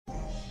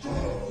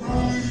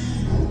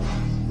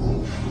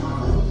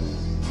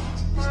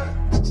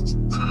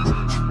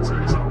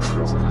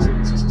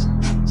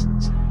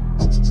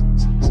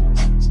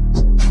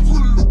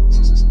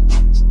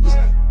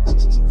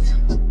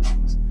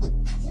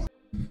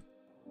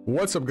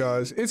What's up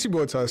guys, it's your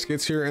boy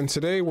Skits here, and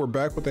today we're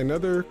back with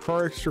another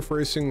CarX Drift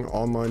Racing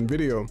Online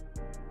video.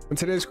 In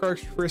today's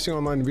CarX Drift Racing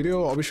Online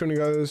video, I'll be showing you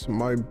guys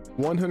my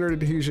 100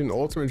 Adhesion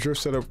ultimate drift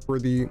setup for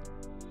the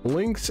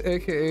LYNX,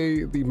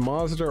 aka the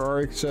Mazda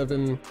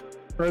RX-7,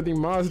 or the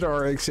Mazda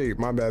RX-8,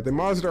 my bad, the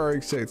Mazda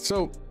RX-8.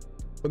 So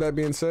with that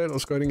being said,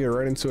 let's go ahead and get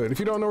right into it. If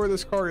you don't know where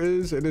this car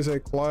is, it is a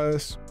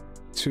class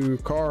 2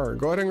 car.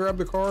 Go ahead and grab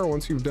the car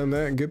once you've done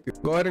that and get the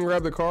go ahead and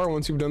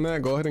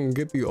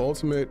get the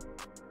ultimate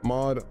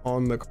mod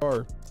on the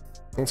car.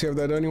 Once you have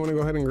that done, you want to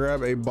go ahead and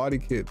grab a body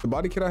kit. The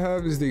body kit I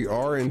have is the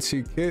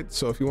R&T kit,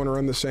 so if you want to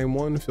run the same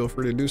one, feel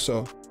free to do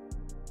so.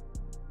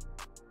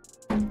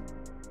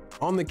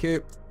 On the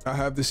kit, I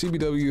have the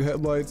CBW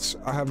headlights,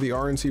 I have the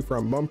R&T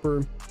front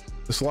bumper,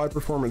 the Slide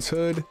Performance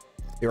hood,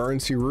 the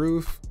R&T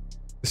roof,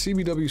 the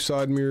CBW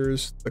side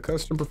mirrors, the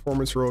custom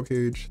performance roll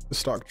cage, the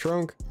stock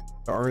trunk,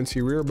 the R&T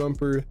rear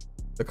bumper,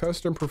 the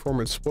custom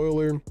performance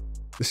spoiler,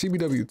 the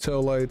CBW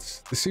tail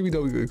lights, the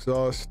CBW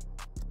exhaust,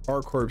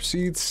 R-Corp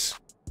seats,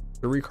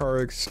 the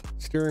CarX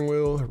steering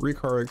wheel,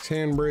 CarX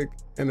handbrake,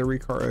 and the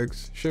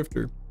CarX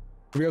shifter.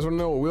 If you guys want to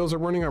know what wheels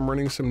I'm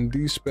running some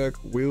D-spec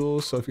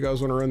wheels, so if you guys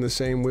want to run the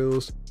same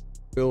wheels,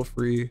 feel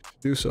free to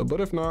do so.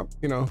 But if not,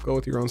 you know, go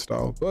with your own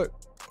style. But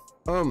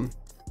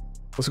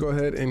let's go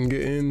ahead and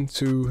get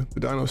into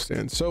the dyno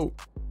stand. So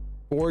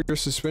for your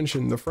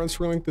suspension, the front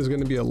spring length is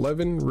going to be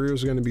 11, rear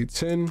is going to be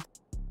 10,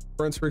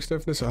 front spring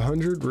stiffness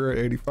 100, rear at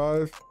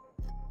 85,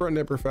 front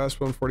damper fast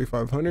bump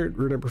 4500,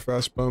 rear damper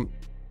fast bump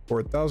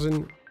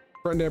 4000,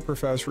 front damper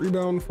fast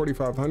rebound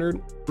 4500,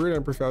 rear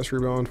damper fast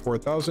rebound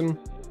 4000,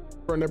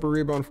 front damper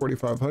rebound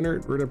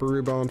 4500, rear damper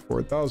rebound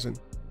 4000,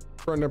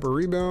 front damper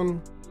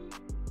rebound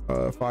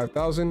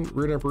 5000,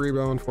 rear damper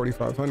rebound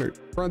 4500.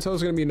 Front tail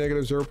is going to be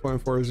negative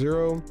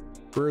 0.40,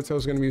 rear tail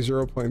is going to be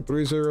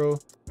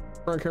 0.30,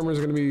 front camera is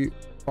going to be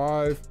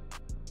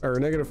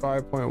negative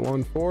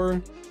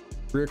 5.14,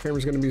 rear camera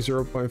is going to be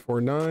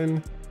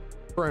 0.49,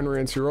 front and rear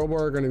anti-roll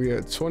bar are going to be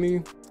at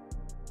 20,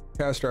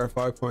 caster at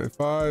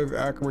 5.5,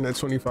 Ackerman at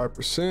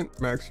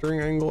 25%, max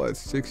steering angle at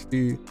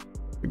 60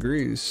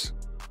 degrees.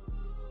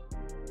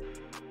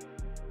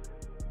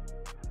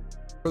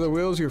 For the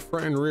wheels, your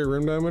front and rear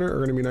rim diameter are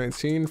going to be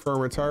 19, front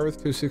rear tire width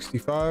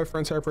 265,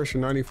 front tire pressure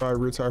 95,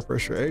 rear tire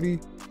pressure 80,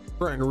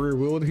 front and rear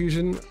wheel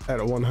adhesion at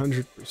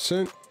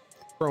 100%,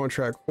 front with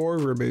track 4,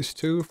 rear base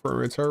 2, front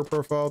rear tire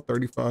profile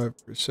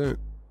 35%.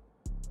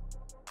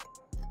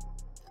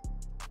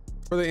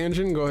 For the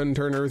engine, go ahead and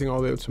turn everything all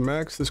the way up to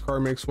max. This car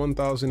makes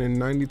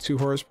 1092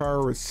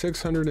 horsepower with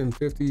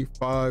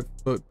 655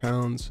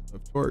 foot-pounds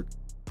of torque.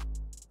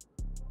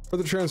 For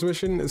the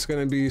transmission, it's going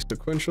to be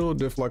sequential,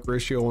 diff lock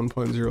ratio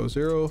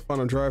 1.00,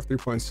 final drive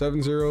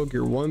 3.70,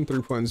 gear 1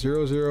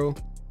 3.00,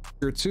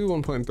 gear 2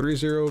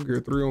 1.30,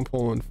 gear 3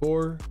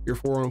 1.14, gear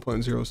 4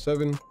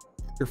 1.07,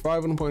 gear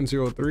 5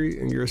 1.03,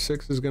 and gear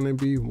 6 is going to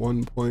be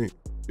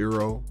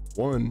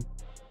 1.01.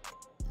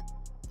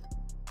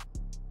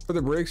 For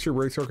the brakes, your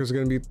brake torque is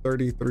going to be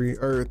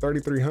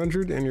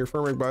 3300, and your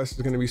front brake bias is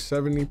going to be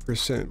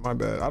 70%. My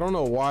bad. I don't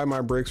know why my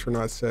brakes were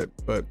not set,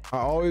 but I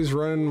always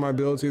run my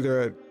builds either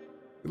at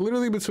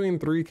literally between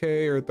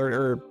 3K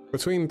or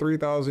between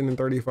 3000 and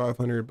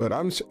 3500. But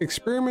I'm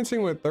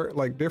experimenting with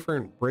like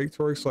different brake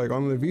torques. Like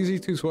on the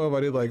VZ212,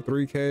 I did like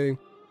 3K.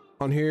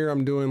 On here,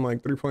 I'm doing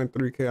like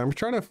 3.3K. I'm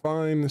trying to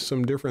find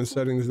some different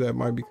settings that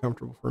might be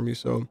comfortable for me.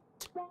 So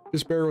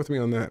just bear with me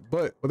on that.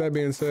 But with that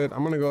being said, I'm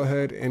going to go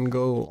ahead and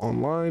go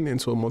online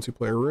into a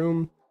multiplayer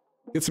room,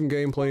 get some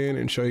gameplay in,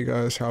 and show you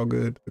guys how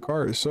good the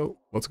car is. So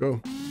let's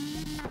go.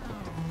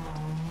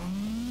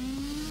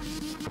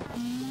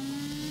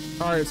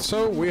 All right,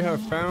 so we have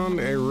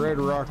found a Red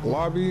Rock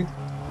lobby.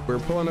 We're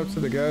pulling up to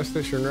the gas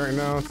station right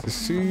now to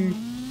see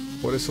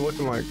what it's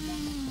looking like.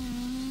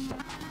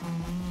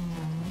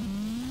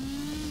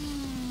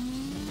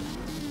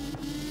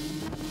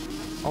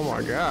 Oh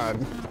my God,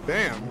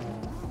 damn.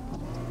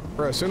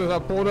 Bro, as soon as I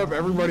pulled up,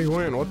 everybody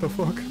went. What the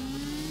fuck?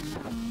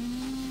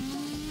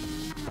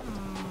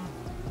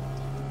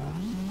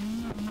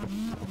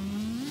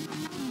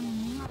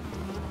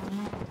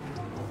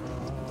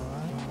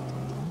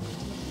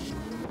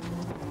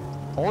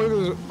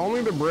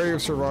 Only the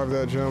brave survived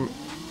that jump.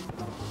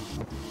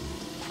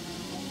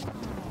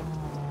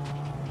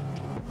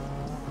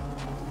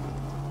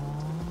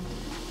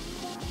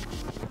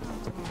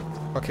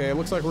 Okay, it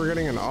looks like we're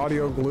getting an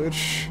audio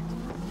glitch.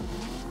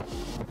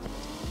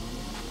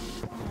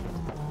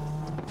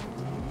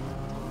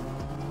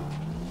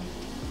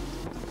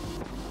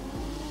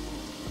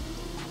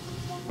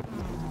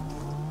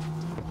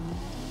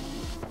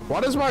 Why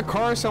does my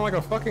car sound like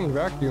a fucking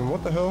vacuum?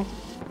 What the hell?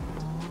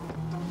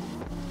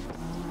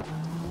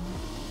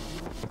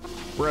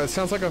 Bruh, it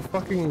sounds like a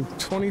fucking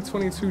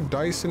 2022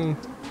 Dyson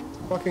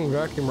fucking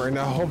vacuum right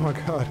now. Oh my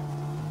God.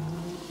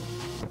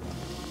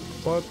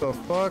 What the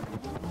fuck?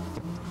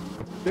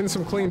 Getting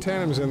some clean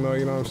tandems in though,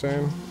 you know what I'm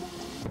saying?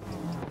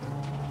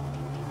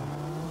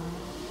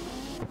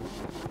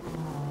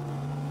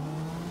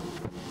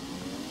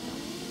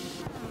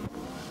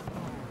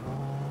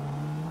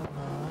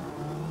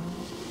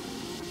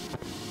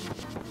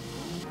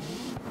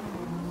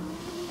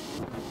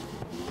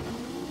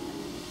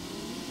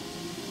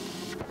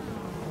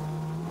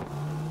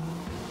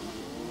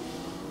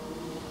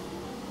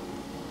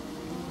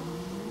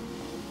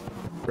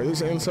 Bro,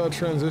 these inside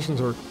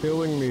transitions are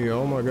killing me.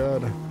 Oh my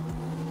god.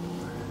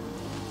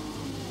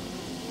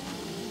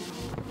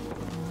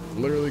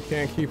 Literally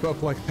can't keep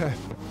up like that.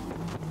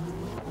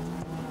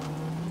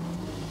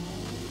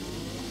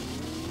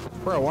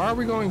 Bro, why are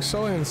we going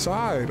so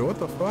inside? What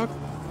the fuck?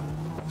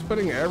 It's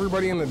putting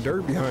everybody in the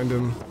dirt behind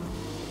him.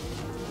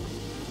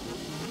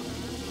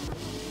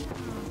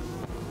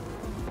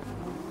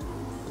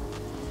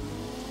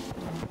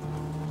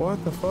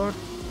 What the fuck?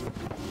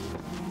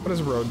 What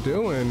is bro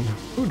doing?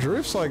 Who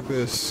drifts like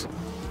this?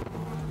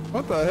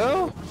 What the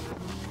hell?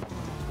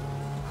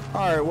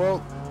 Alright,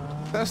 well,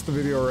 that's the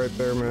video right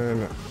there,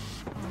 man.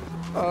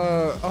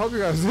 I hope you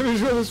guys did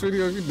enjoy this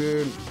video. If you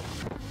did,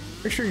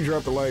 make sure you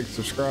drop a like,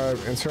 subscribe,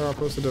 and turn on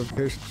post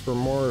notifications for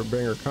more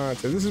banger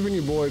content. This has been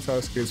your boy,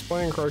 TSSH,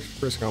 playing CarX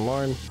Drift Racing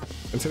Online.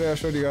 And today I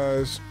showed you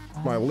guys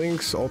my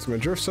LYNX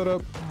ultimate drift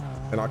setup,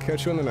 and I'll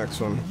catch you in the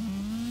next one.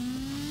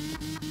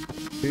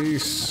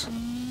 Peace.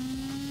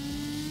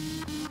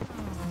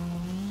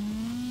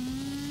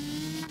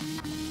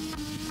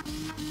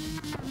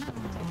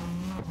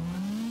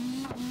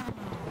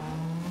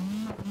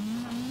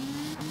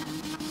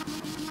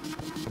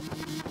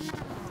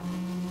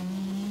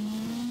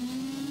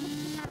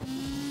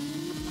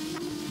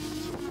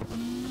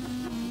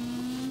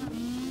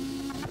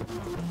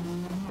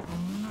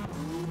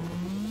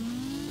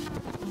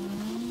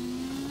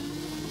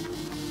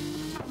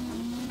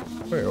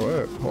 Wait,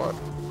 what?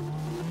 What?